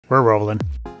We're rolling.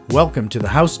 Welcome to the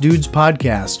House Dudes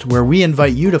podcast, where we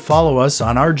invite you to follow us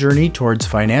on our journey towards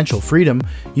financial freedom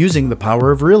using the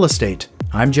power of real estate.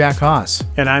 I'm Jack Haas.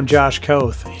 And I'm Josh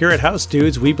Koth. Here at House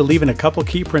Dudes, we believe in a couple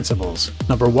key principles.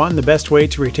 Number one, the best way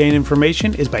to retain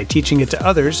information is by teaching it to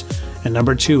others. And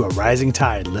number two, a rising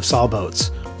tide lifts all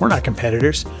boats. We're not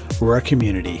competitors, we're a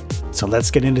community. So let's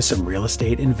get into some real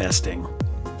estate investing.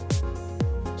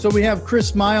 So we have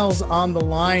Chris Miles on the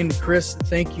line. Chris,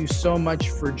 thank you so much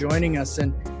for joining us.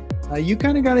 And you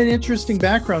kind of got an interesting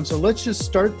background. So let's just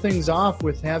start things off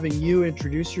with having you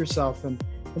introduce yourself and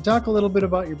talk a little bit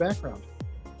about your background.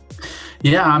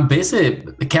 Yeah, I'm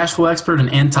basically a cash flow expert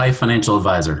and anti-financial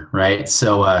advisor, right?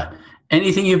 So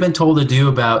anything you've been told to do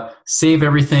about save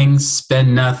everything,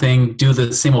 spend nothing, do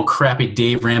the same old crappy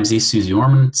Dave Ramsey, Susie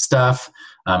Orman stuff,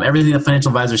 everything that financial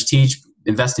advisors teach,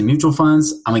 invest in mutual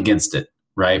funds, I'm against it.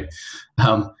 Right.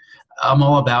 I'm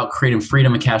all about creating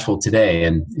freedom and cash flow today.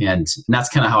 And that's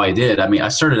kind of how I did. I mean, I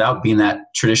started out being that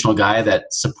traditional guy that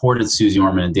supported Susie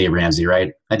Orman and Dave Ramsey,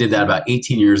 right? I did that about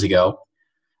 18 years ago.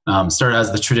 Started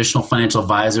as the traditional financial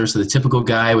advisor. So the typical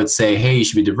guy would say, hey, you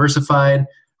should be diversified.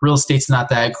 Real estate's not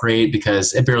that great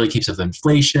because it barely keeps up with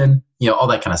inflation, all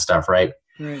that kind of stuff, right?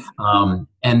 Right.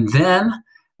 And then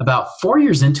about 4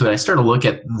 years into it, I started to look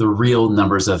at the real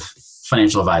numbers of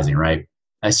financial advising, right?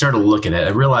 I started to look at it. I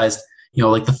realized,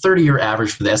 like the 30-year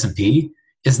average for the S&P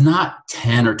is not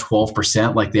 10 or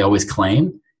 12% like they always claim.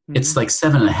 Mm-hmm. It's like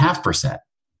 7.5%,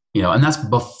 and that's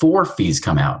before fees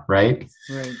come out, right?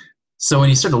 Right. So when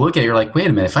you start to look at it, you're like,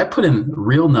 wait a minute, if I put in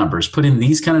real numbers, put in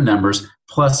these kind of numbers,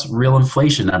 plus real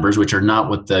inflation numbers, which are not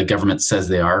what the government says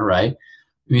they are, right?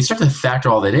 When you start to factor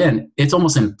all that in, it's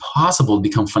almost impossible to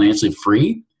become financially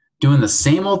free doing the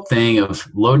same old thing of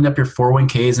loading up your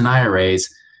 401ks and IRAs,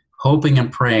 hoping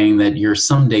and praying that you're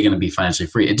someday going to be financially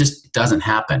free. It just doesn't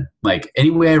happen. Like any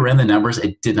way I ran the numbers,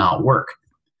 it did not work.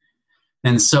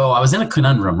 And so I was in a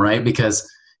conundrum, right? Because,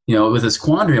 with this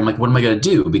quandary, I'm like, what am I going to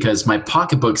do? Because my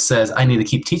pocketbook says I need to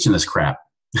keep teaching this crap,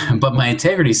 but my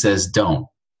integrity says don't.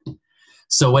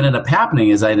 So what ended up happening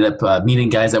is I ended up meeting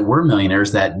guys that were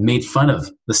millionaires that made fun of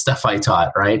the stuff I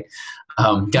taught, right?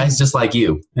 Guys just like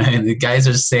you. And the guys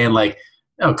are just saying like,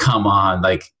 oh, come on.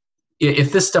 Like,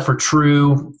 if this stuff were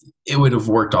true, it would have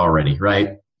worked already,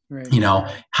 right? Right.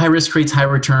 High risk creates high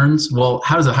returns. Well,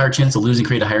 how does a higher chance of losing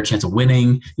create a higher chance of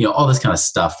winning? All this kind of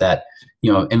stuff that,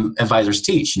 advisors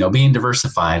teach, being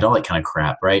diversified, all that kind of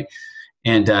crap, right?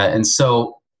 And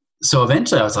so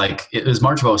eventually I was like, it was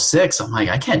March of 2006. I'm like,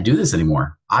 I can't do this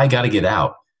anymore. I got to get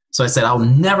out. So I said, I'll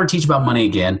never teach about money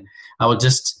again. I will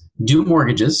just do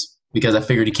mortgages because I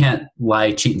figured you can't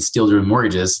lie, cheat, and steal doing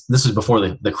mortgages. This was before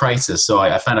the crisis, so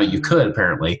I found out you could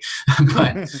apparently.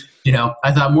 But,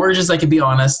 I thought mortgages, I could be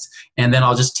honest, and then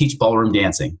I'll just teach ballroom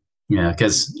dancing.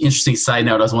 Because interesting side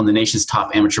note, I was one of the nation's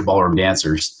top amateur ballroom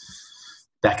dancers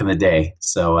back in the day.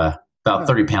 So about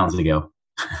 30 pounds ago.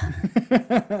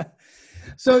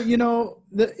 So,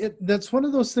 that's one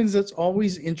of those things that's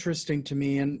always interesting to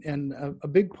me. And a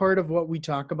big part of what we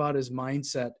talk about is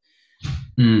mindset.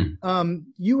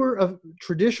 You were a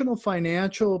traditional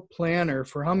financial planner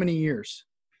for how many years?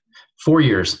 4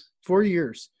 years. 4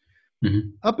 years. Mm-hmm.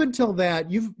 Up until that,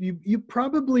 you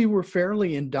probably were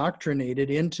fairly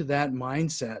indoctrinated into that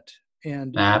mindset.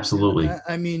 And absolutely.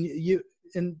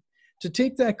 And to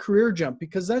take that career jump,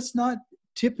 because that's not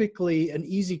typically an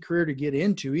easy career to get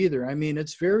into either. I mean,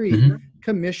 it's very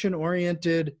commission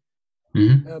oriented,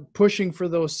 pushing for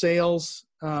those sales.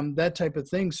 That type of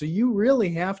thing. So you really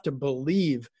have to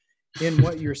believe in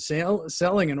what you're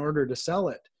selling in order to sell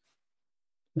it.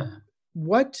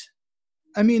 What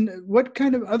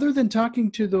kind of, other than talking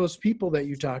to those people that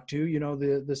you talk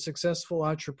to, the successful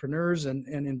entrepreneurs and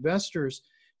investors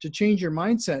to change your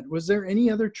mindset, was there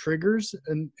any other triggers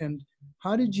and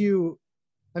how did you,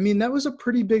 that was a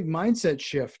pretty big mindset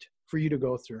shift for you to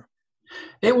go through.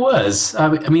 It was,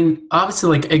 obviously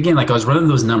I was running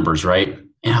those numbers, right?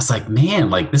 And I was like, man,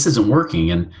 this isn't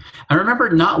working. And I remember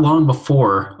not long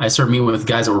before I started meeting with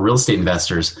guys that were real estate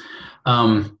investors.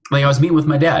 I was meeting with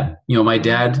my dad. My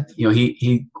dad,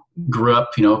 he grew up,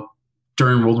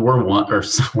 during World War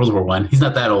I. He's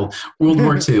not that old. World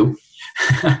War II.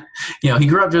 He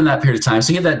grew up during that period of time. So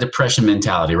he had that depression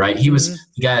mentality, right? He was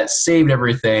the guy that saved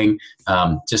everything,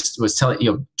 just was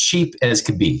telling, cheap as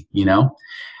could be,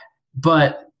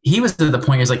 But he was at the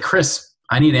point, he was like, Chris,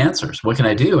 I need answers. What can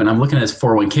I do? And I'm looking at his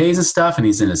 401ks and stuff, and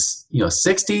he's in his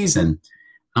 60s. And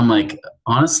I'm like,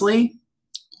 honestly,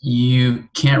 you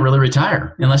can't really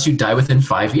retire unless you die within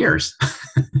 5 years.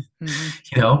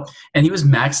 And he was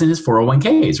maxing his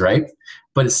 401ks, right?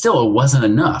 But it wasn't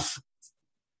enough.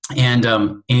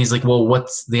 And he's like, well,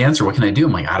 what's the answer? What can I do?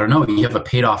 I'm like, I don't know. You have a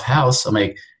paid off house. I'm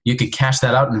like, you could cash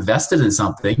that out and invest it in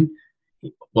something.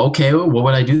 Well, okay, what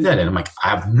would I do that in? I'm like, I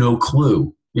have no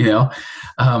clue, you know?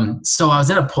 So I was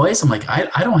in a place, I'm like,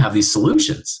 I don't have these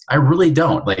solutions. I really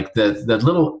don't. Like the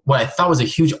little, what I thought was a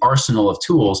huge arsenal of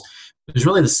tools, it was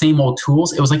really the same old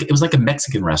tools. It was like a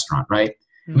Mexican restaurant, right?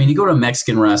 I mean, you go to a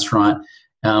Mexican restaurant,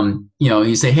 you know,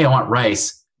 you say, hey, I want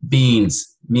rice,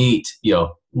 beans, meat, you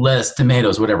know, lettuce,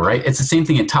 tomatoes, whatever, right? It's the same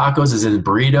thing in tacos as in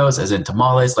burritos, as in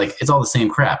tamales. Like, it's all the same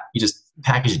crap. You just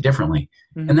package it differently.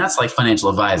 And that's like financial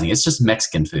advising. It's just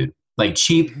Mexican food, like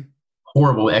cheap,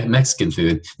 horrible Mexican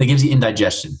food that gives you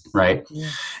indigestion, right? Yeah.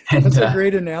 And, that's a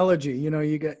great analogy. You know,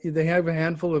 they have a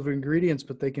handful of ingredients,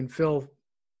 but they can fill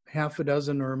half a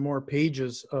dozen or more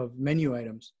pages of menu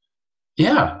items.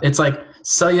 Yeah, it's like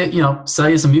sell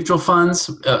you some mutual funds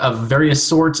of various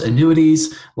sorts,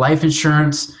 annuities, life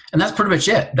insurance, and that's pretty much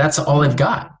it. That's all they've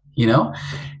got, you know.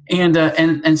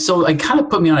 And so it kind of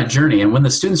put me on a journey. And when the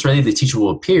students ready, the teacher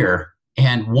will appear.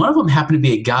 And one of them happened to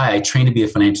be a guy I trained to be a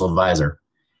financial advisor,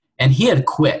 and he had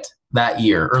quit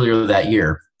earlier that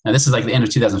year. Now this is like the end of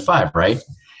 2005, right?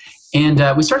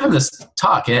 And we started having this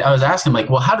talk. And I was asking him, like,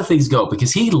 well, how do things go?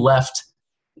 Because he left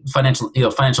financial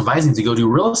advising to go do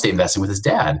real estate investing with his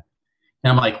dad.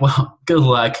 And I'm like, well, good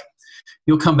luck.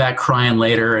 You'll come back crying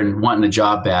later and wanting a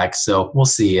job back. So we'll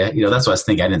see. You know, that's what I was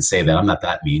thinking. I didn't say that. I'm not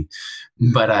that mean.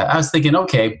 But I was thinking,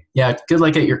 okay, yeah, good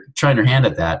luck at trying your hand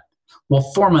at that. Well,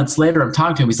 4 months later, I'm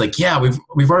talking to him. He's like, yeah,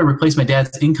 we've already replaced my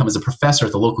dad's income as a professor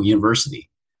at the local university.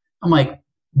 I'm like,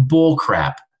 bull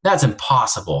crap. That's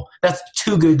impossible. That's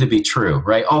too good to be true,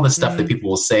 right? All the stuff that people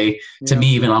will say to me,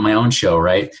 even on my own show,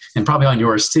 right? And probably on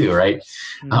yours too, right?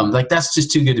 Like, that's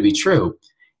just too good to be true.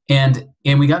 And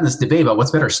we got in this debate about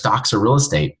what's better, stocks or real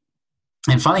estate.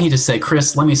 And finally, he just said,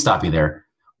 Chris, let me stop you there.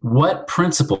 What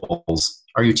principles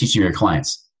are you teaching your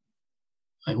clients?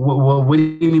 Like, what do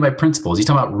you mean by principles? You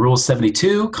talking about Rule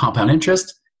 72, compound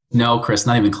interest? No, Chris,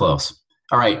 not even close.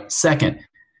 All right, second,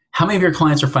 how many of your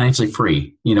clients are financially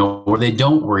free, you know, where they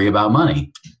don't worry about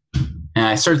money? And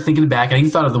I started thinking back, and I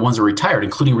even thought of the ones that are retired,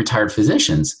 including retired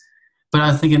physicians. But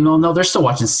I was thinking, no, they're still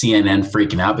watching CNN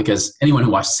freaking out, because anyone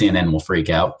who watches CNN will freak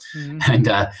out. And,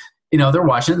 you know, they're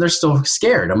watching it, they're still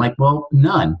scared. I'm like, well,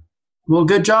 none. Well,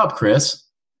 good job, Chris.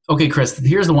 Okay, Chris,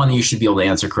 here's the one that you should be able to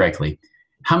answer correctly.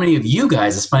 How many of you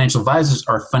guys as financial advisors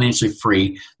are financially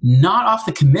free, not off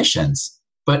the commissions,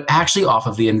 but actually off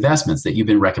of the investments that you've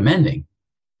been recommending?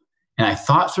 And I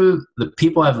thought through the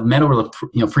people I've met over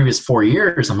the previous 4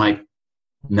 years. I'm like,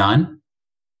 none.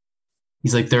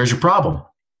 He's like, there's your problem.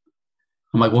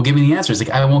 I'm like, well, give me the answer. He's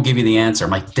like, I won't give you the answer.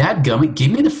 I'm like, dadgummit,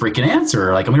 give me the freaking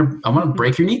answer. Like, I'm gonna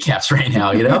break your kneecaps right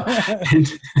now, you know?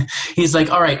 And he's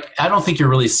like, all right, I don't think you're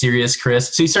really serious,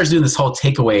 Chris. So he starts doing this whole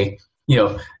takeaway,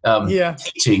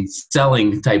 teaching,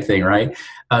 selling type thing, right?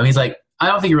 He's like, I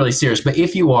don't think you're really serious, but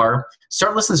if you are,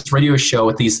 start listening to this radio show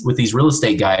with these real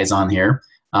estate guys on here.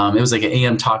 It was like an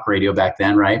AM talk radio back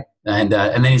then, right? And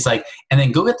then he's like, and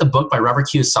then go get the book by Robert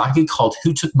Kiyosaki called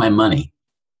Who Took My Money,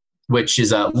 which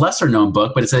is a lesser known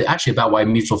book, but it's actually about why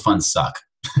mutual funds suck.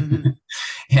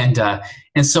 And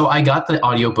so I got the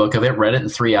audiobook of it, read it in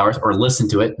 3 hours, or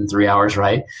listened to it in 3 hours,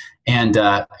 right? And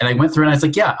I went through and I was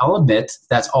like, yeah, I'll admit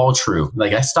that's all true.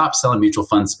 Like, I stopped selling mutual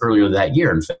funds earlier that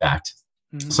year, in fact.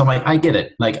 So I'm like, I get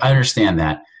it. Like, I understand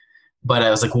that. But I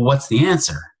was like, well, what's the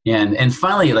answer? And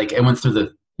finally, like, I went through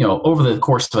the, over the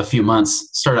course of a few months,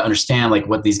 started to understand like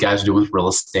what these guys are doing with real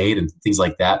estate and things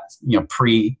like that,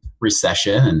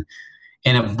 pre-recession.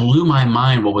 And it blew my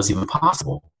mind what was even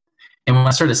possible. And when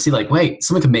I started to see like, wait,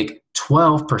 someone could make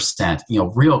 12%,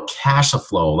 real cash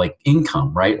flow, like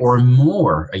income, right? Or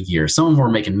more a year. Some of them were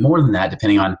making more than that,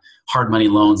 depending on hard money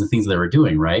loans and things they were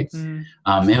doing, right? It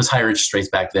was higher interest rates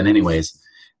back then anyways.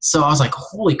 So I was like,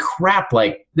 holy crap,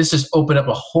 like this just opened up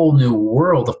a whole new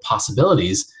world of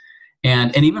possibilities.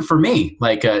 And even for me,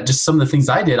 like just some of the things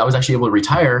I did, I was actually able to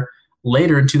retire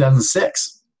later in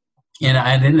 2006. And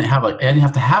I didn't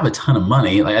have to have a ton of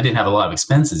money. Like, I didn't have a lot of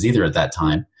expenses either at that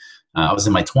time. I was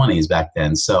in my 20s back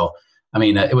then. So, I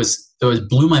mean, it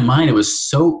blew my mind. It was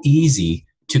so easy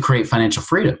to create financial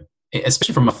freedom,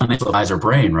 especially from a financial advisor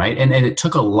brain, right? And it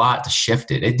took a lot to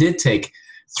shift it. It did take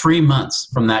 3 months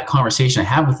from that conversation I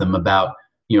had with them about,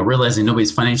 realizing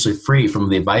nobody's financially free from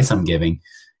the advice I'm giving.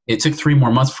 It took 3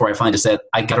 more months before I finally just said,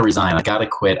 I got to resign. I got to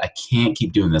quit. I can't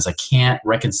keep doing this. I can't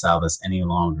reconcile this any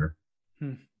longer.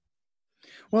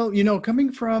 Well,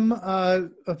 coming from a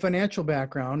financial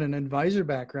background, an advisor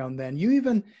background, then you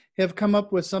even have come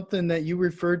up with something that you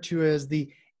refer to as the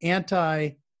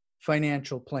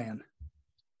anti-financial plan,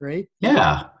 right?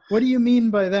 Yeah. What do you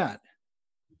mean by that?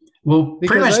 Well,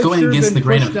 because pretty much I've going sure against been the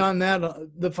grain pushed of on that.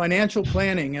 The financial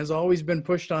planning has always been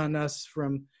pushed on us for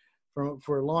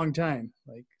a long time.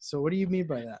 Like, so what do you mean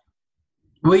by that?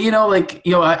 Well,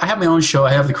 I have my own show.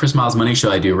 I have the Chris Miles Money Show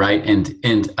I do, right?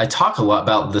 And I talk a lot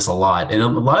about this a lot. And a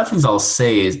lot of things I'll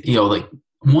say is, like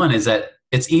one is that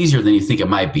it's easier than you think it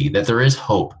might be, that there is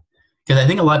hope. Because I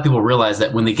think a lot of people realize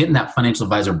that when they get in that financial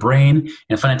advisor brain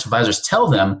and financial advisors tell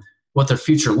them what their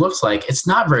future looks like, it's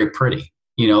not very pretty.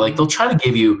 Like they'll try to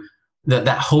give you that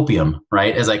hopium,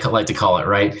 right? As I like to call it,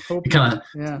 right? Hopium.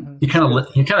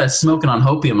 You're kind of smoking on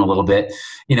hopium a little bit,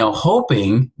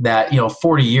 hoping that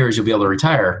 40 years you'll be able to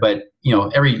retire. But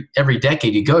every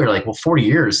decade you go, you're like, well, 40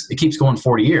 years, it keeps going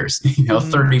 40 years,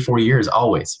 30, 40 years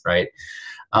always, right?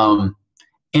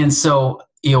 And so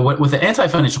with the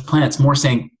anti-financial plan, it's more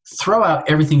saying throw out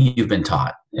everything you've been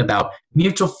taught about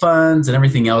mutual funds and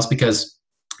everything else, because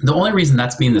the only reason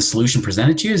that's being the solution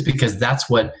presented to you is because that's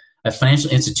what a financial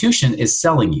institution is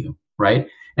selling you, right?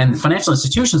 And financial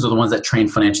institutions are the ones that train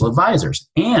financial advisors.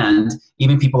 And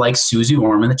even people like Susie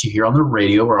Orman that you hear on the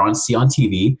radio or see on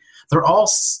TV, they're all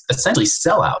essentially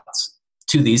sellouts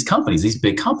to these companies, these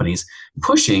big companies,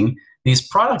 pushing these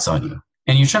products on you.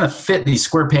 And you're trying to fit these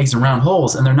square pegs in round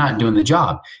holes, and they're not doing the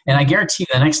job. And I guarantee you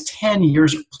the next 10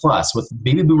 years plus, with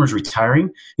baby boomers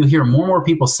retiring, you'll hear more and more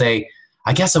people say,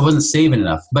 I guess I wasn't saving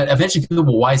enough. But eventually people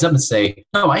will wise up and say,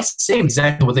 no, I saved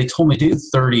exactly what they told me to do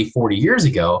 30, 40 years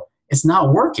ago. It's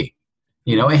not working.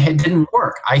 It didn't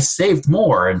work. I saved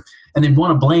more. And they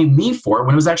want to blame me for it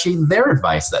when it was actually their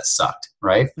advice that sucked,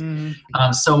 right?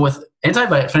 Mm-hmm. So with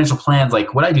anti-financial plans,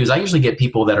 like what I do is I usually get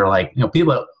people that are like,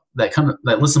 people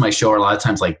that listen to my show are a lot of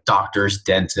times like doctors,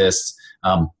 dentists,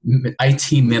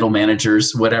 IT middle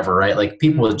managers, whatever, right? Like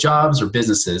people with jobs or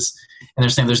businesses. And they're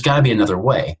saying there's got to be another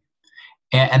way.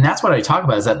 And that's what I talk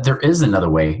about, is that there is another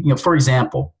way. For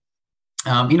example,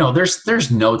 there's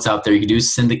notes out there. You can do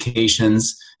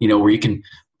syndications, where you can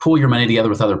pool your money together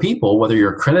with other people, whether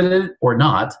you're accredited or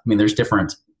not. I mean, there's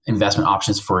different investment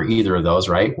options for either of those,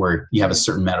 right? Where you have a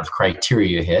certain amount of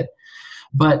criteria to hit.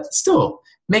 But still,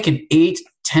 making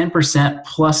 8-10%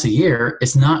 plus a year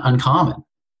is not uncommon.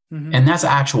 Mm-hmm. And that's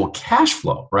actual cash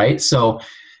flow, right? So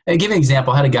I'll give you an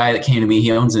example. I had a guy that came to me.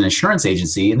 He owns an insurance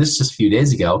agency, and this is just a few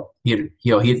days ago. He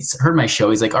had heard my show.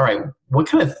 He's like, "All right,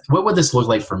 what would this look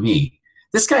like for me?"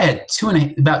 This guy had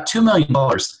about $2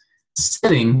 million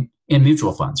sitting in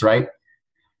mutual funds, right?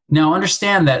 Now,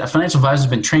 understand that a financial advisor has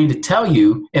been trained to tell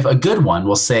you, if a good one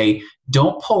will say,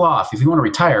 don't pull off, if you want to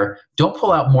retire, don't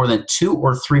pull out more than 2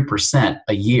 or 3%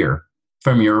 a year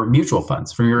from your mutual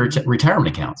funds, from your retirement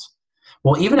accounts.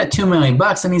 Well, even at $2 million,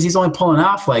 that means he's only pulling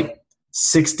off like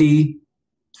 60,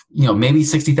 maybe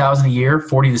 60,000 a year,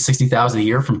 40 to 60,000 a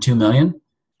year from 2 million.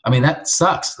 I mean, that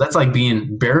sucks. That's like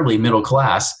being barely middle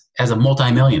class as a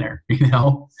multimillionaire,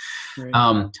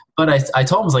 Right. But I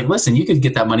told him, I was like, listen, you could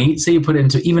get that money. Say you put it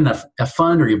into even a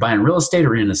fund, or you're buying real estate,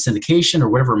 or in a syndication, or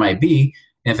whatever it might be.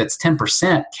 And if it's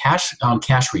 10%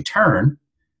 cash return,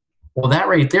 well, that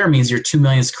right there means your 2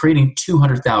 million is creating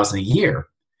 200,000 a year.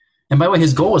 And by the way,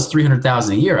 his goal was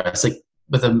 300,000 a year. I was like,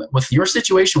 with your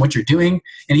situation, what you're doing,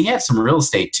 and he had some real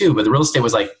estate too, but the real estate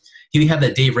was like, he had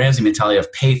that Dave Ramsey mentality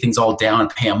of pay things all down and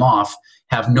pay them off,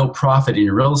 have no profit in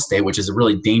your real estate, which is a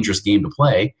really dangerous game to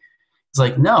play. It's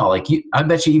like, no, I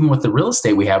bet you even with the real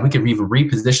estate we have, we could even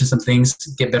reposition some things,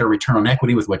 get better return on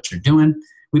equity with what you're doing.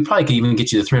 We probably could even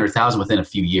get you to 300,000 within a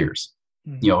few years,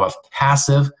 of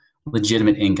passive,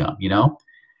 legitimate income,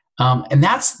 and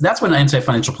that's what an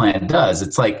anti-financial plan does.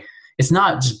 It's like, it's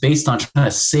not just based on trying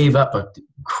to save up a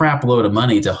crap load of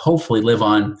money to hopefully live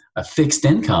on a fixed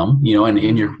income,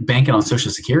 and you're banking on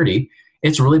Social Security.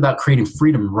 It's really about creating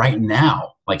freedom right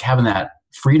now, like having that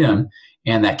freedom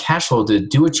and that cash flow to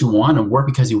do what you want and work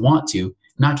because you want to,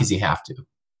 not because you have to.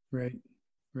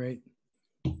 Right.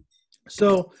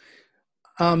 So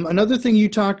another thing you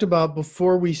talked about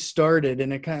before we started,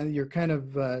 and you're kind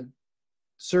of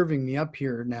serving me up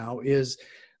here now, is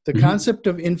the concept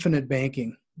of infinite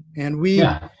banking. And we've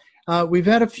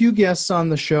had a few guests on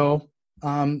the show,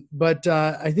 but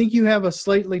I think you have a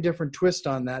slightly different twist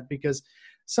on that, because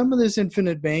some of this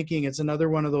infinite banking, it's another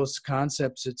one of those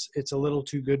concepts. It's a little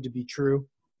too good to be true.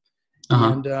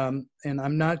 Uh-huh. And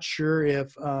I'm not sure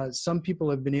if some people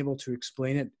have been able to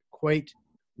explain it quite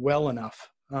well enough.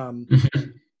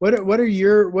 What are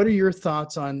your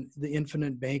thoughts on the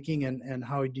infinite banking, and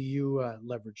how do you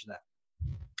leverage that?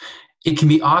 It can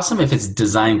be awesome if it's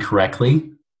designed correctly.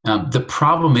 The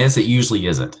problem is it usually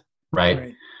isn't,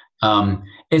 right?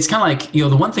 It's kind of like,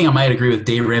 the one thing I might agree with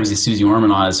Dave Ramsey, Susie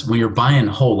Orman on is when you're buying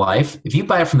whole life, if you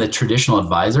buy it from the traditional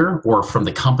advisor or from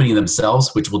the company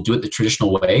themselves, which will do it the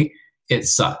traditional way, it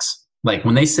sucks. Like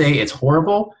when they say it's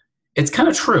horrible, it's kind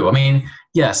of true. I mean,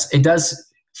 yes, it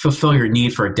does fulfill your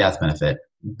need for a death benefit,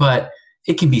 but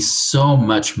it can be so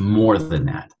much more than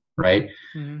that, right?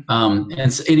 Mm-hmm.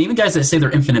 And even guys that say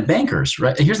they're infinite bankers,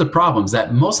 right? Here's the problem: is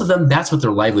that most of them, that's what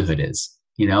their livelihood is.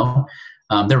 They're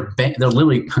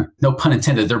literally, no pun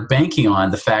intended, they're banking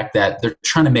on the fact that they're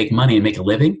trying to make money and make a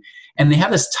living, and they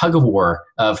have this tug of war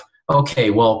of, okay,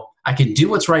 well, I can do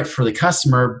what's right for the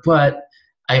customer, but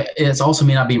it's also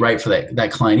may not be right for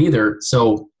that client either.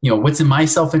 So, what's in my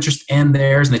self-interest and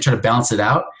theirs, and they try to balance it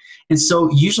out. And so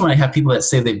usually when I have people that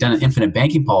say they've done an infinite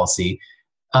banking policy,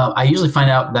 I usually find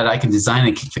out that I can design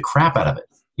and kick the crap out of it,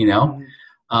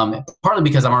 partly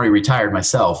because I'm already retired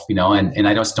myself, and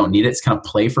I just don't need it. It's kind of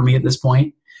play for me at this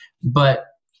point. But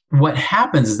what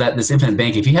happens is that this infinite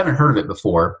banking, if you haven't heard of it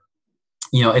before,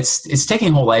 it's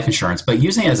taking whole life insurance, but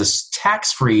using it as a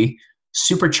tax-free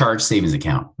supercharged savings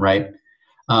account, right?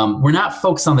 We're not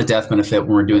focused on the death benefit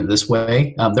when we're doing it this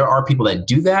way. There are people that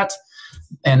do that,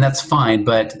 and that's fine.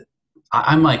 But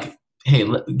I'm like, hey,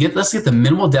 let's get the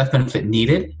minimal death benefit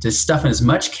needed to stuff in as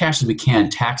much cash as we can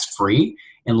tax-free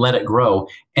and let it grow.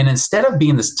 And instead of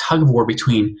being this tug of war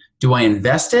between, do I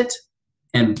invest it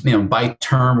and buy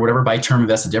term,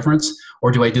 invest the difference,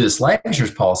 or do I do this life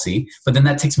insurance policy? But then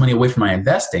that takes money away from my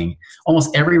investing.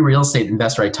 Almost every real estate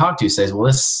investor I talk to says, well,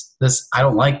 this I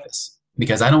don't like this,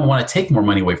 because I don't want to take more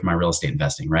money away from my real estate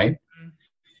investing, right? Mm-hmm.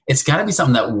 It's got to be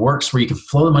something that works where you can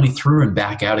flow the money through and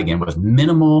back out again with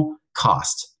minimal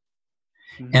cost.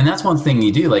 Mm-hmm. And that's one thing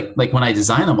you do. Like when I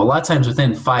design them, a lot of times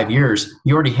within 5 years,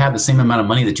 you already have the same amount of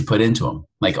money that you put into them.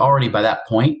 Like already by that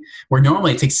point, where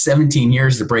normally it takes 17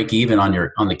 years to break even on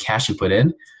the cash you put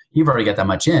in, you've already got that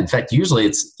much in. In fact,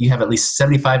 usually you have at least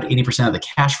 75 to 80% of the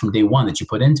cash from day one that you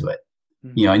put into it.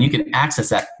 Mm-hmm. And you can access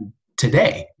that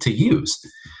today to use.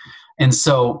 And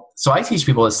so I teach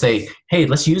people to say, hey,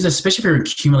 let's use this, especially if you're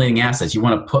accumulating assets. You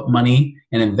want to put money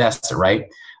and invest it, right?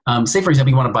 Say, for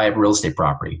example, you want to buy a real estate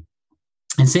property.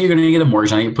 And say you're going to get a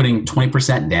mortgage on it, you're putting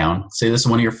 20% down. Say this is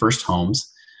one of your first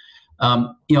homes.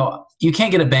 You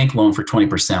can't get a bank loan for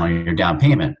 20% on your down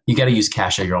payment. You got to use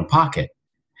cash out of your own pocket.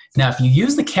 Now, if you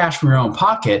use the cash from your own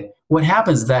pocket, what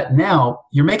happens is that now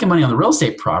you're making money on the real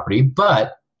estate property,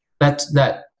 but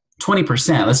that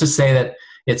 20%, let's just say that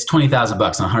it's $20,000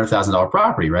 on a $100,000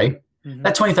 property, right? Mm-hmm.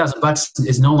 That $20,000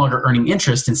 is no longer earning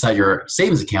interest inside your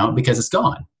savings account because it's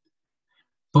gone.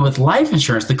 But with life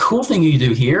insurance, the cool thing you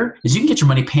do here is you can get your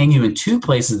money paying you in two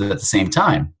places at the same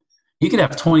time. You could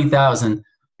have $20,000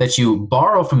 that you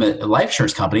borrow from a life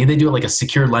insurance company. They do it like a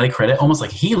secured line of credit, almost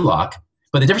like a HELOC.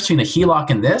 But the difference between a HELOC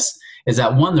and this is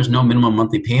that one, there's no minimum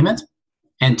monthly payment.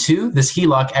 And two, this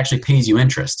HELOC actually pays you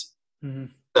interest. Mm-hmm.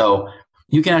 So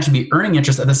you can actually be earning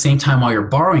interest at the same time while you're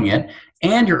borrowing it,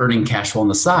 and you're earning cash flow on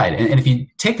the side. And if you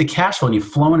take the cash flow and you're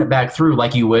flowing it back through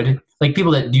like you would, like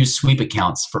people that use sweep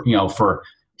accounts for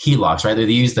HELOCs, right? They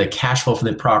use the cash flow from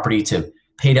the property to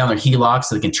pay down their HELOC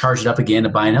so they can charge it up again to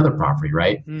buy another property,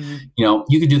 right? Mm-hmm.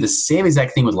 You could do the same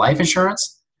exact thing with life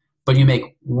insurance, but you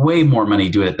make way more money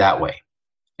doing it that way.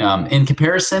 In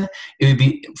comparison, it would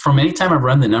be, from any time I've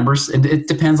run the numbers, and it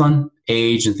depends on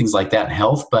age and things like that and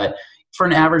health, but for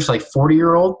an average like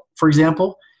 40-year-old, for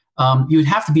example, you would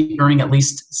have to be earning at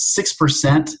least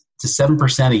 6% to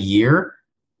 7% a year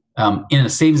in a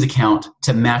savings account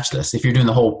to match this. If you're doing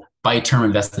the whole buy term,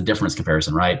 invest the difference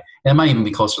comparison, right? And it might even be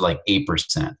closer to like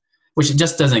 8%, which it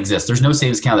just doesn't exist. There's no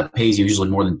savings account that pays you usually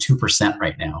more than 2%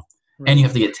 right now. Right. And you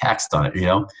have to get taxed on it,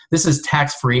 This is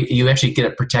tax-free. You actually get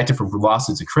it protected from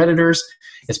lawsuits of creditors.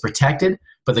 It's protected.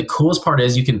 But the coolest part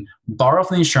is you can borrow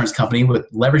from the insurance company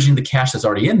with leveraging the cash that's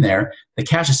already in there. The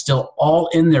cash is still all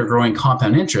in there growing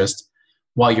compound interest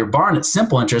while you're borrowing at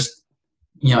simple interest,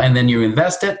 and then you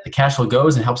invest it. The cash flow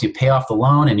goes and helps you pay off the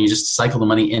loan, and you just cycle the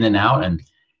money in and out. And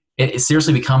it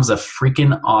seriously becomes a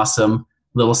freaking awesome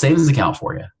little savings account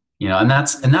for you. And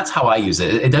that's how I use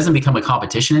it. It doesn't become a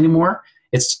competition anymore.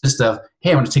 It's just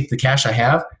hey, I want to take the cash I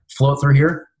have, flow it through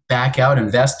here, back out,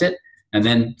 invest it, and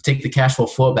then take the cash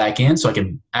flow it back in so I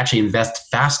can actually invest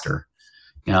faster.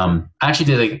 I actually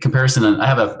did a comparison, and I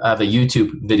have a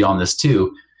YouTube video on this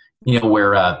too,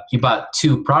 where you bought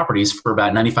two properties for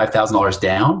about $95,000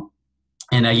 down,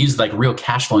 and I used like real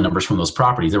cash flow numbers from those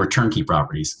properties. They were turnkey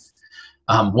properties.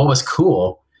 What was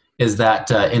cool is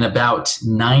that in about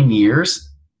 9 years,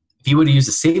 if you would have used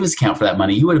a savings account for that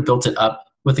money, you would have built it up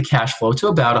with the cash flow to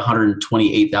about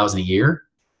 $128,000 a year.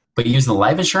 But using the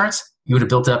life insurance, you would have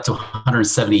built it up to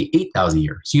 $178,000 a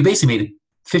year. So you basically made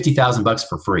 $50,000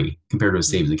 for free compared to a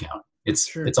savings account.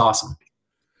 It's awesome.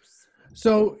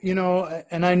 So,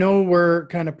 and I know we're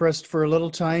kind of pressed for a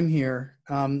little time here.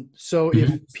 So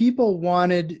if people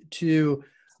wanted to,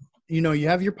 you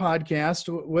have your podcast.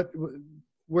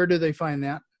 Where do they find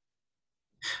that?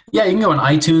 Yeah, you can go on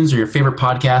iTunes or your favorite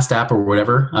podcast app or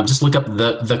whatever. Just look up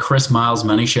the Chris Miles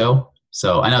Money Show.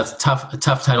 So I know it's a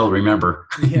tough title to remember.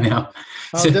 Yeah.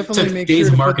 I'll definitely make sure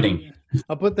to marketing.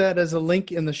 I'll put that as a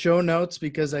link in the show notes,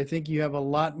 because I think you have a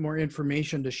lot more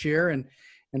information to share and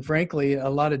frankly, a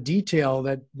lot of detail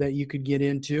that you could get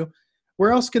into.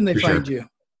 Where else can they find you?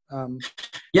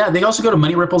 Yeah, they also go to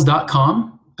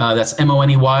moneyripples.com. That's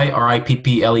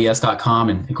MONEYRIPPLES.com.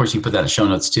 And of course, you put that in show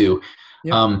notes too.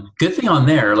 Yep. Good thing on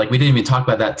there, like we didn't even talk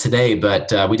about that today,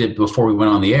 but we did before we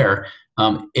went on the air.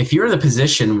 If you're in the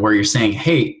position where you're saying,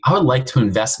 hey, I would like to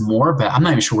invest more, but I'm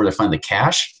not even sure where to find the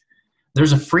cash,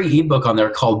 there's a free ebook on there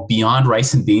called Beyond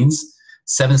Rice and Beans,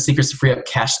 7 Secrets to Free Up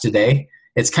Cash Today.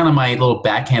 It's kind of my little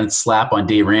backhanded slap on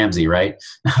Dave Ramsey, right?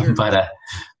 Sure.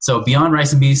 So Beyond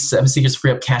Rice and Beans, 7 Secrets to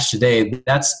Free Up Cash Today,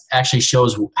 that's actually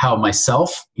shows how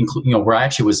myself, where I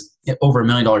actually was over $1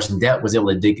 million in debt, was able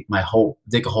to dig a hole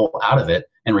out of it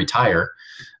and retire.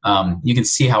 You can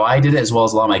see how I did it, as well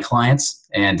as a lot of my clients.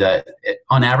 And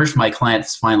on average, my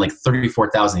clients find like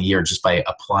 $34,000 a year just by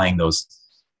applying those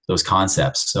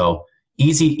concepts. So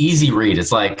easy read.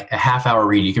 It's like a half-hour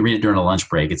read. You can read it during a lunch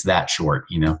break. It's that short,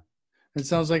 It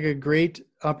sounds like a great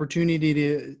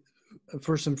opportunity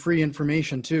for some free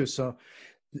information too. So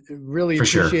really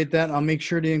appreciate that. I'll make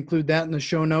sure to include that in the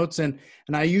show notes. And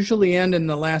I usually end in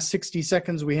the last 60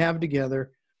 seconds we have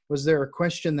together. Was there a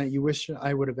question that you wish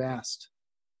I would have asked?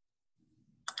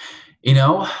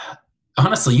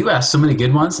 Honestly, you asked so many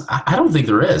good ones. I don't think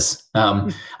there is.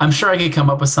 I'm sure I could come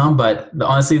up with some, but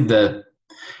honestly,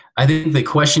 I think the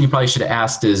question you probably should have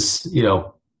asked is,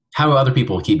 how do other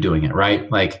people keep doing it, right?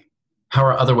 Like, how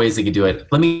are other ways they could do it?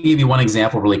 Let me give you one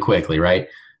example really quickly, right?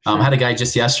 Sure. I had a guy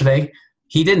just yesterday.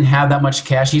 He didn't have that much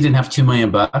cash. He didn't have $2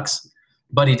 million,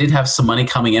 but he did have some money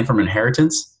coming in from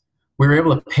inheritance. We were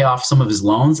able to pay off some of his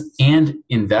loans and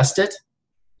invest it.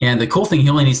 And the cool thing, he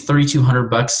only needs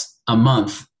 $3,200 a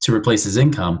month to replace his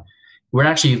income. We're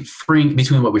actually freeing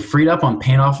between what we freed up on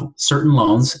paying off certain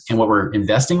loans and what we're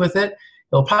investing with it.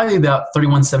 It'll probably be about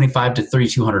 $3,175 to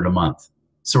 $3,200 a month.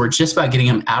 So we're just about getting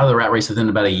him out of the rat race within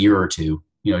about a year or two,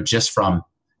 just from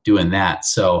doing that.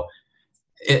 So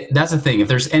that's the thing. If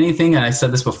there's anything, and I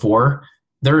said this before,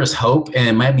 there is hope, and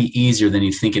it might be easier than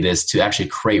you think it is to actually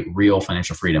create real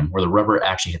financial freedom where the rubber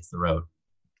actually hits the road.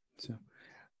 So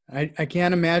I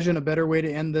can't imagine a better way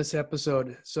to end this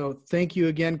episode. So thank you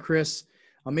again, Chris.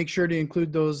 I'll make sure to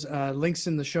include those links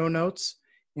in the show notes,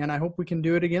 and I hope we can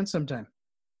do it again sometime.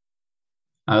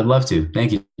 I would love to.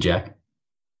 Thank you, Jack.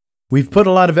 We've put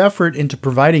a lot of effort into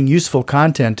providing useful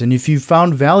content, and if you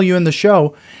found value in the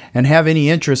show and have any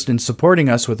interest in supporting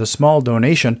us with a small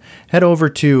donation, head over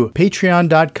to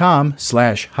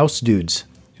patreon.com/housedudes.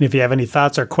 And if you have any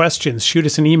thoughts or questions, shoot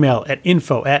us an email at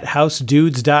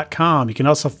info@housedudes.com. You can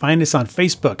also find us on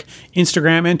Facebook,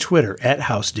 Instagram, and Twitter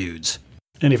 @housedudes.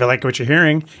 And if you like what you're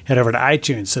hearing, head over to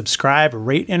iTunes, subscribe,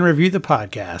 rate, and review the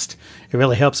podcast. It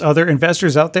really helps other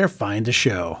investors out there find the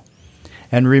show.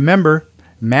 And remember,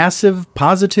 massive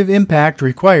positive impact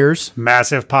requires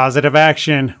massive positive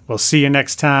action. We'll see you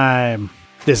next time.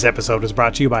 This episode was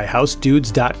brought to you by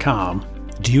HouseDudes.com.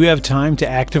 Do you have time to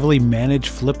actively manage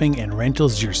flipping and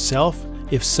rentals yourself?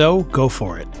 If so, go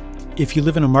for it. If you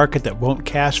live in a market that won't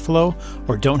cash flow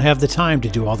or don't have the time to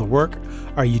do all the work,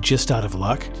 are you just out of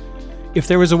luck? If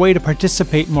there was a way to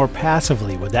participate more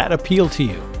passively, would that appeal to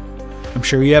you? I'm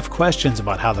sure you have questions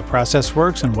about how the process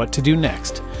works and what to do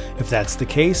next. If that's the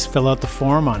case, fill out the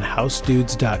form on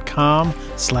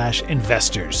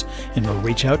housedudes.com/investors, and we'll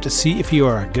reach out to see if you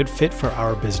are a good fit for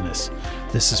our business.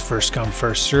 This is first come,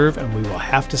 first serve, and we will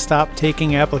have to stop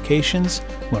taking applications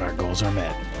when our goals are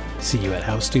met. See you at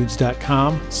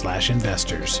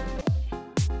housedudes.com/investors.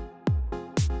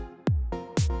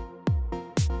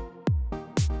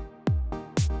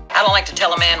 I don't like to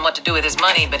tell a man what to do with his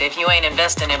money, but if you ain't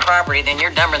investing in property, then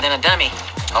you're dumber than a dummy.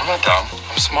 I'm not dumb.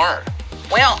 I'm smart.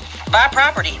 Well, buy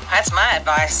property. That's my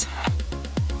advice.